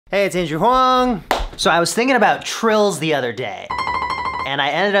Hey, it's Andrew Huang. So I was thinking about trills the other day, and I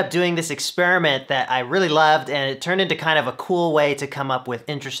ended up doing this experiment that I really loved, and it turned into kind of a cool way to come up with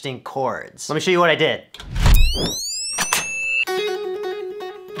interesting chords. Let me show you what I did.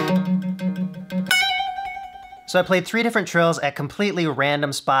 So I played 3 different trills at completely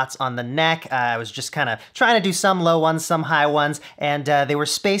random spots on the neck. I was just kind of trying to do some low ones, some high ones, and they were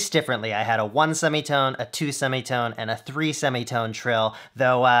spaced differently. I had a 1 semitone, a 2 semitone, and a 3 semitone trill,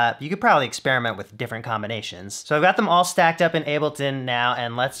 though you could probably experiment with different combinations. So I've got them all stacked up in Ableton now,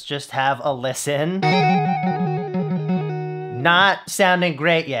 and let's just have a listen. Not sounding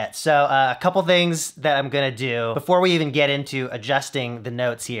great yet. So a couple things that I'm gonna do before we even get into adjusting the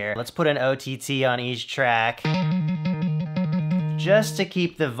notes here. Let's put an OTT on each track just to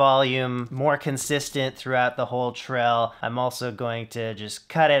keep the volume more consistent throughout the whole trill. I'm also going to just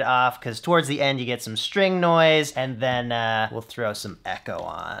cut it off because towards the end you get some string noise, and then we'll throw some echo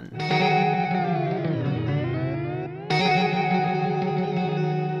on.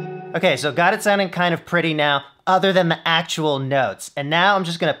 Okay, so got it sounding kind of pretty now, other than the actual notes. And now I'm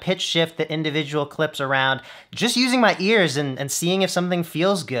just gonna pitch shift the individual clips around, just using my ears and seeing if something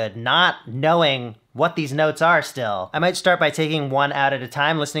feels good, not knowing what these notes are still. I might start by taking one out at a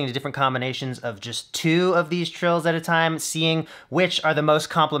time, listening to different combinations of just 2 of these trills at a time, seeing which are the most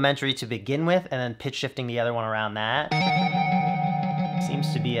complementary to begin with, and then pitch shifting the other one around that.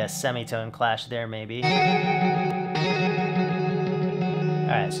 Seems to be a semitone clash there, maybe.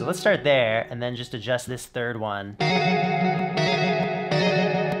 All right, so let's start there and then just adjust this 3rd one. I'm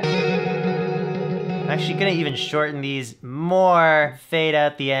actually gonna even shorten these more, fade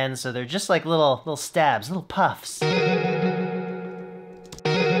out the end, so they're just like little stabs, little puffs. All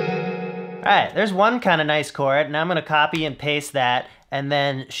right, there's one kind of nice chord. Now I'm gonna copy and paste that and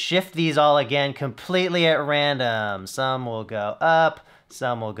then shift these all again completely at random. Some will go up,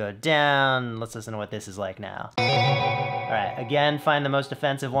 some will go down. Let's listen to what this is like now. All right, again, find the most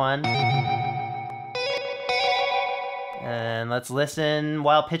offensive one. And let's listen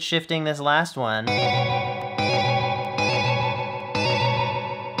while pitch shifting this last one.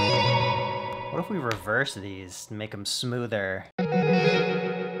 What if we reverse these and make them smoother? All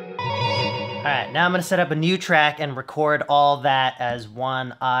right, now I'm gonna set up a new track and record all that as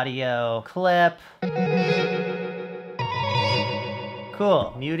one audio clip.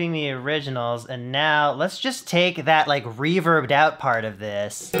 Cool, muting the originals, and now let's just take that like reverbed out part of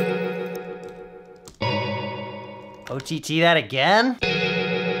this. OTT that again.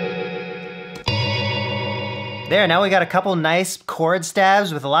 There, now we got a couple nice chord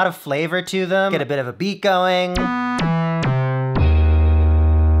stabs with a lot of flavor to them. Get a bit of a beat going.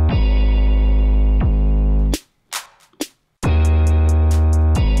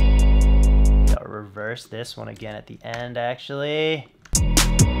 I'll reverse this one again at the end, actually.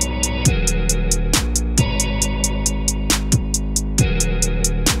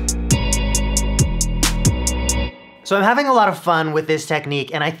 So I'm having a lot of fun with this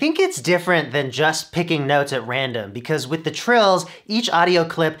technique, and I think it's different than just picking notes at random, because with the trills, each audio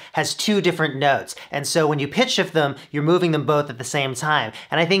clip has 2 different notes. And so when you pitch shift them, you're moving them both at the same time.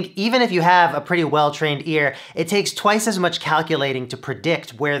 And I think even if you have a pretty well-trained ear, it takes twice as much calculating to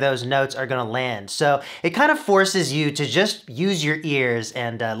predict where those notes are gonna land. So it kind of forces you to just use your ears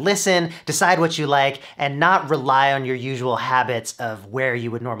and listen, decide what you like, and not rely on your usual habits of where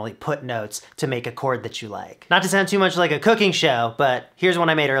you would normally put notes to make a chord that you like. Not to sound too much like a cooking show, but here's one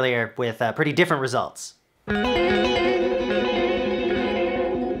I made earlier with pretty different results.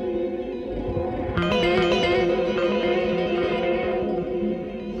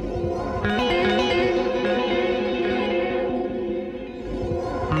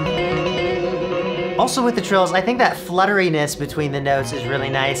 Also with the trills, I think that flutteriness between the notes is really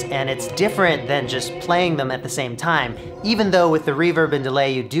nice, and it's different than just playing them at the same time. Even though with the reverb and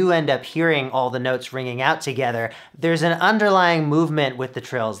delay you do end up hearing all the notes ringing out together, there's an underlying movement with the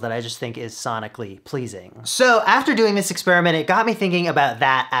trills that I just think is sonically pleasing. So after doing this experiment, it got me thinking about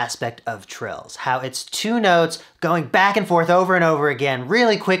that aspect of trills, how it's 2 notes going back and forth over and over again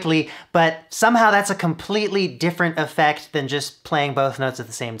really quickly, but somehow that's a completely different effect than just playing both notes at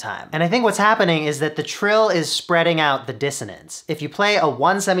the same time. And I think what's happening is that the trill is spreading out the dissonance. If you play a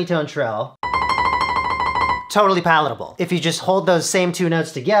 1 semitone trill, totally palatable. If you just hold those same 2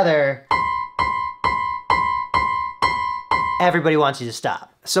 notes together, everybody wants you to stop.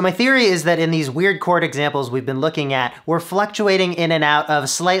 So my theory is that in these weird chord examples we've been looking at, we're fluctuating in and out of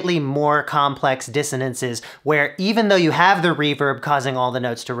slightly more complex dissonances where even though you have the reverb causing all the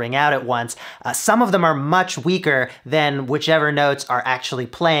notes to ring out at once, some of them are much weaker than whichever notes are actually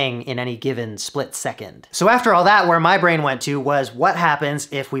playing in any given split second. So after all that, where my brain went to was what happens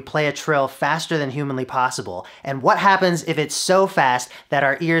if we play a trill faster than humanly possible? And what happens if it's so fast that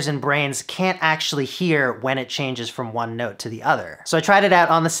our ears and brains can't actually hear when it changes from one note to the other? So I tried it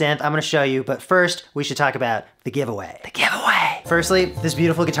out on the synth. I'm gonna show you, but first we should talk about the giveaway. The giveaway! Firstly, this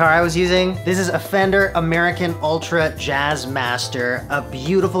beautiful guitar I was using. This is a Fender American Ultra Jazz Master. A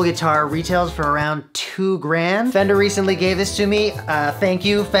beautiful guitar, retails for around $2 grand. Fender recently gave this to me. Thank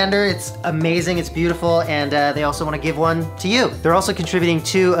you, Fender. It's amazing, it's beautiful, and they also want to give one to you. They're also contributing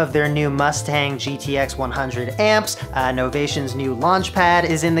 2 of their new Mustang GTX 100 amps. Novation's new Launchpad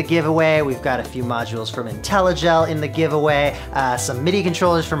is in the giveaway. We've got a few modules from IntelliGel in the giveaway, some MIDI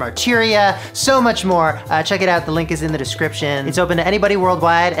controllers from Arteria, so much more. Check it out, the link is in the description. It's open to anybody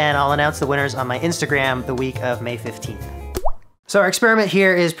worldwide, and I'll announce the winners on my Instagram the week of May 15th. So our experiment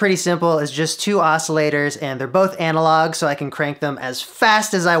here is pretty simple. It's just 2 oscillators, and they're both analog, so I can crank them as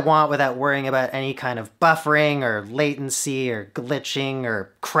fast as I want without worrying about any kind of buffering or latency or glitching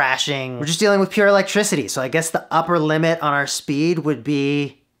or crashing. We're just dealing with pure electricity, so I guess the upper limit on our speed would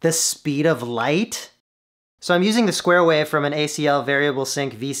be the speed of light. So I'm using the square wave from an ACL variable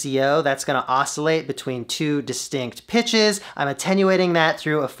sync VCO that's gonna oscillate between 2 distinct pitches. I'm attenuating that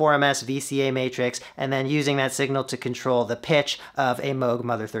through a 4MS VCA matrix and then using that signal to control the pitch of a Moog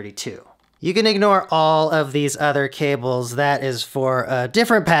Mother 32. You can ignore all of these other cables. That is for a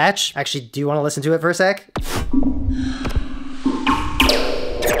different patch. Actually, do you wanna listen to it for a sec?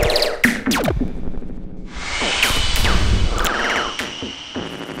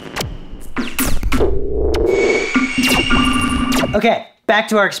 Okay, back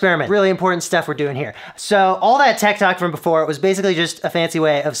to our experiment. Really important stuff we're doing here. So all that tech talk from before was basically just a fancy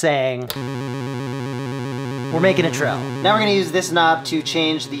way of saying we're making a trill. Now we're gonna use this knob to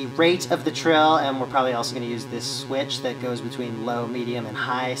change the rate of the trill, and we're probably also gonna use this switch that goes between low, medium, and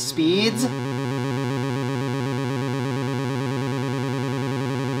high speeds.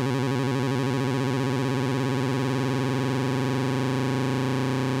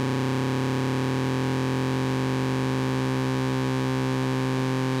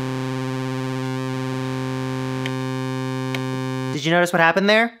 Did you notice what happened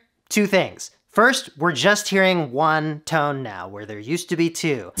there? 2 things. First, we're just hearing 1 tone now, where there used to be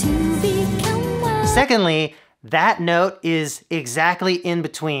 2. Secondly, that note is exactly in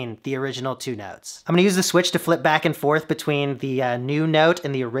between the original 2 notes. I'm gonna use the switch to flip back and forth between the new note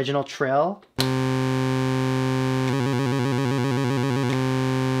and the original trill.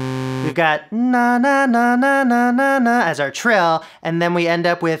 We've got na na na na na na na as our trill, and then we end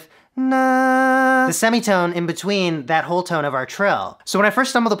up with na, the semitone in between that whole tone of our trill. So when I first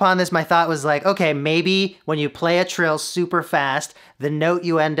stumbled upon this, my thought was like, okay, maybe when you play a trill super fast, the note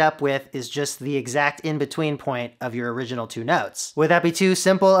you end up with is just the exact in-between point of your original 2 notes. Would that be too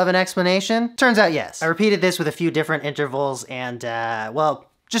simple of an explanation? Turns out yes. I repeated this with a few different intervals and, well,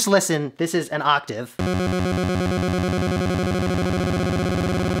 just listen. This is an octave.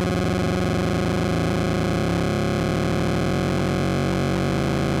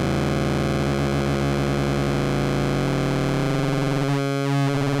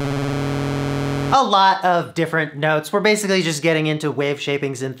 A lot of different notes. We're basically just getting into wave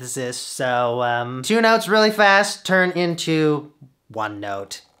shaping synthesis. So 2 notes really fast turn into 1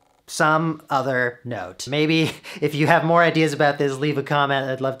 note. Some other note. Maybe if you have more ideas about this, leave a comment.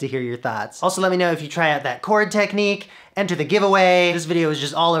 I'd love to hear your thoughts. Also, let me know if you try out that chord technique. Enter the giveaway. This video was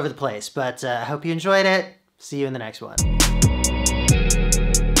just all over the place, but I hope you enjoyed it. See you in the next one.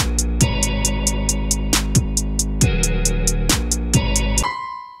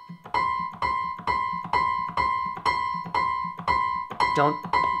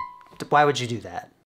 Why would you do that?